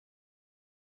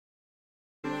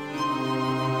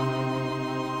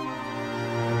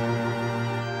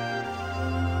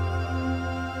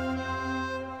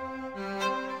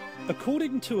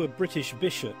According to a British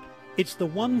bishop, it's the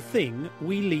one thing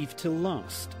we leave till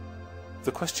last.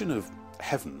 The question of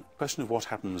heaven, the question of what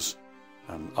happens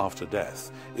after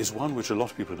death, is one which a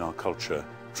lot of people in our culture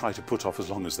try to put off as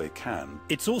long as they can.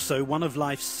 It's also one of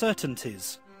life's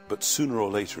certainties. But sooner or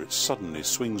later it suddenly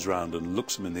swings round and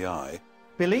looks them in the eye.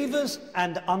 Believers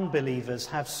and unbelievers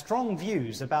have strong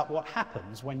views about what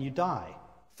happens when you die.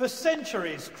 For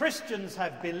centuries, Christians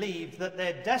have believed that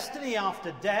their destiny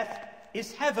after death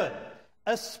is heaven,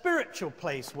 a spiritual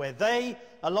place where they,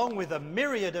 along with a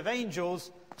myriad of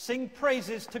angels, sing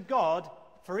praises to God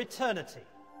for eternity.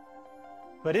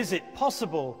 But is it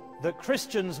possible that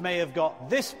Christians may have got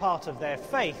this part of their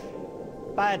faith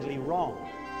badly wrong?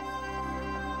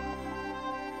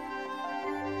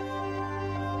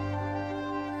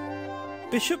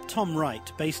 Bishop Tom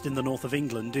Wright, based in the north of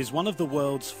England, is one of the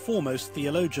world's foremost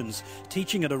theologians,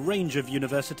 teaching at a range of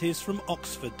universities from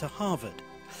Oxford to Harvard.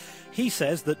 He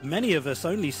says that many of us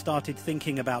only started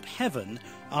thinking about heaven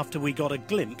after we got a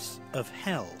glimpse of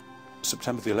hell.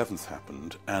 September the 11th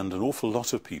happened, and an awful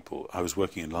lot of people, I was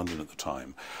working in London at the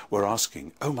time, were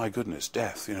asking, oh my goodness,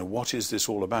 death, what is this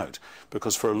all about?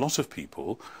 Because for a lot of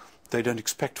people, they don't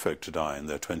expect folk to die in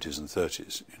their 20s and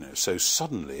 30s, so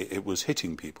suddenly it was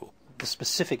hitting people. The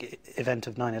specific event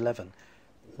of 9/11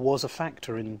 was a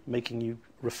factor in making you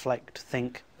reflect,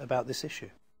 think about this issue?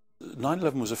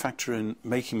 9/11 was a factor in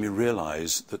making me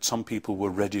realise that some people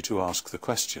were ready to ask the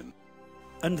question.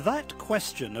 And that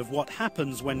question of what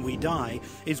happens when we die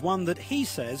is one that he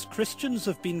says Christians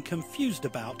have been confused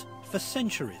about for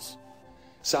centuries.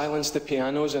 Silence the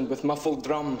pianos and with muffled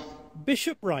drum.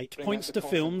 Bishop Wright points to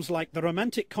films like the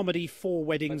romantic comedy Four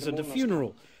Weddings and a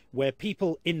Funeral, where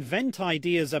people invent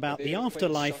ideas about the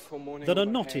afterlife that are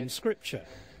not in Scripture.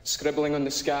 Scribbling on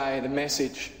the sky, the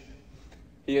message,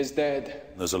 he is dead.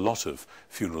 There's a lot of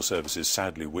funeral services,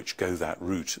 sadly, which go that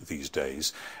route these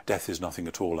days. Death is nothing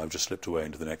at all, I've just slipped away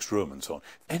into the next room and so on.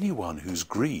 Anyone who's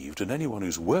grieved, and anyone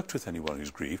who's worked with anyone who's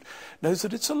grieved, knows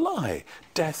that it's a lie.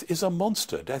 Death is a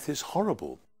monster. Death is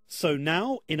horrible. So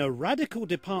now, in a radical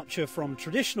departure from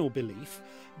traditional belief,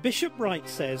 Bishop Wright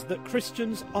says that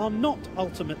Christians are not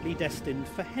ultimately destined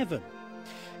for heaven.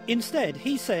 Instead,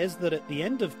 he says that at the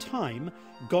end of time,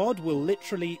 God will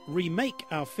literally remake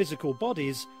our physical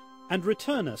bodies and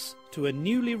return us to a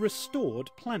newly restored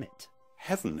planet.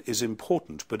 Heaven is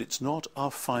important, but it's not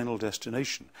our final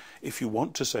destination. If you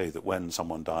want to say that when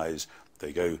someone dies,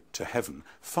 they go to heaven,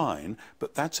 fine,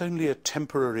 but that's only a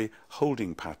temporary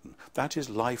holding pattern. That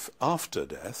is life after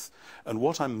death, and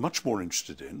what I'm much more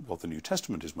interested in, what the New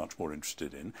Testament is much more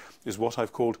interested in, is what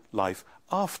I've called life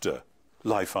after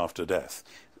death.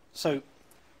 So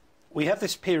we have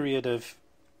this period of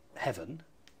heaven,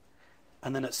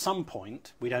 and then at some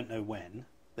point, we don't know when,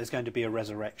 there's going to be a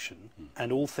resurrection,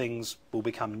 and all things will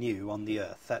become new on the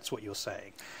earth. That's what you're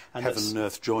saying. And heaven and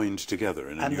earth joined together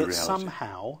in a new reality. And that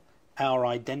somehow our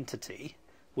identity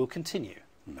will continue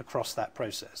across that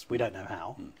process. We don't know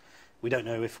how. We don't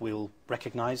know if we'll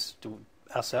recognise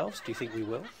ourselves. Do you think we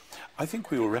will? I think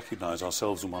we will recognise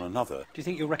ourselves and one another. Do you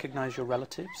think you'll recognise your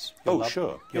relatives?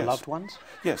 Sure. Your loved ones?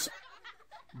 Yes.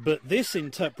 But this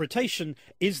interpretation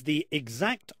is the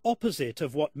exact opposite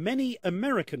of what many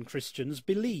American Christians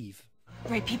believe.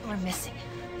 Great, people are missing.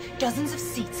 Dozens of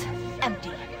seats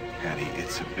empty. Patty,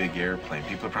 it's a big airplane.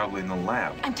 People are probably in the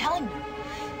lab. I'm telling you,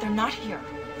 they're not here.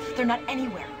 They're not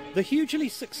anywhere. The hugely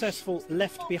successful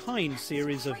Left Behind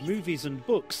series of movies and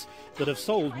books that have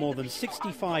sold more than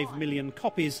 65 million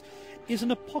copies is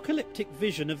an apocalyptic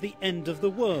vision of the end of the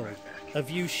world, a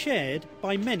view shared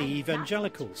by many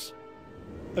evangelicals.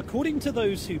 According to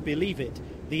those who believe it,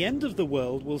 the end of the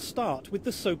world will start with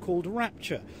the so-called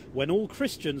rapture, when all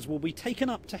Christians will be taken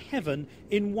up to heaven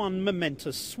in one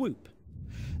momentous swoop.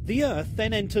 The earth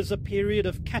then enters a period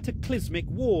of cataclysmic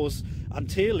wars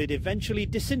until it eventually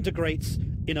disintegrates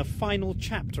in a final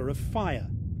chapter of fire.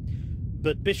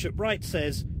 But Bishop Wright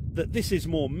says that this is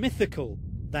more mythical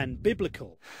than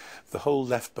biblical. The whole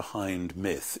Left Behind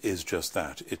myth is just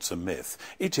that. It's a myth.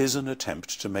 It is an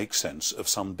attempt to make sense of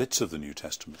some bits of the New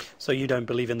Testament. So you don't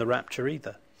believe in the rapture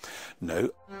either?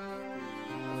 No.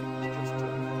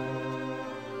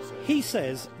 He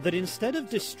says that instead of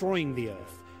destroying the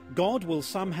earth, God will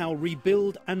somehow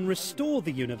rebuild and restore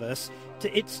the universe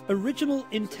to its original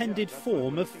intended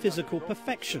form of physical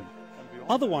perfection.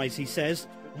 Otherwise, he says,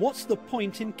 what's the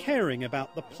point in caring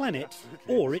about the planet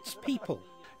or its people?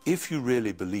 If you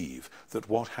really believe that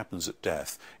what happens at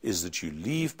death is that you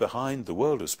leave behind the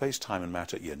world of space, time and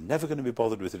matter, you're never going to be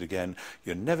bothered with it again,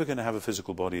 you're never going to have a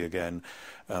physical body again,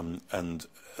 and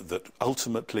that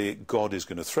ultimately God is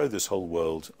going to throw this whole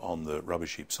world on the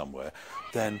rubbish heap somewhere,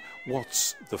 then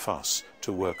what's the fuss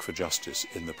to work for justice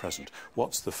in the present?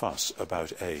 What's the fuss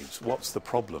about AIDS? What's the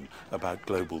problem about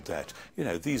global debt? You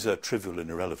know, these are trivial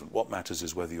and irrelevant. What matters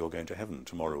is whether you're going to heaven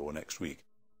tomorrow or next week.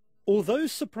 Although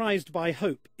Surprised by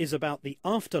Hope is about the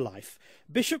afterlife,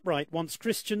 Bishop Wright wants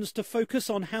Christians to focus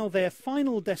on how their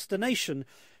final destination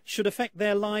should affect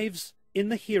their lives in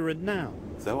the here and now.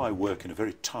 Though I work in a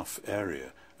very tough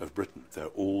area of Britain, there are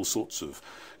all sorts of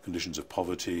conditions of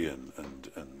poverty and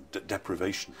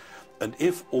deprivation. And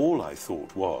if all I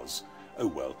thought was, oh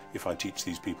well, if I teach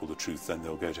these people the truth, then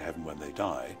they'll go to heaven when they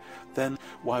die, then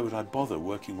why would I bother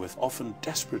working with often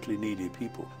desperately needy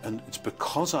people? And it's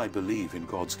because I believe in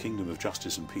God's kingdom of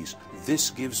justice and peace,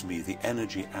 this gives me the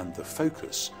energy and the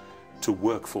focus to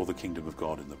work for the kingdom of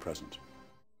God in the present.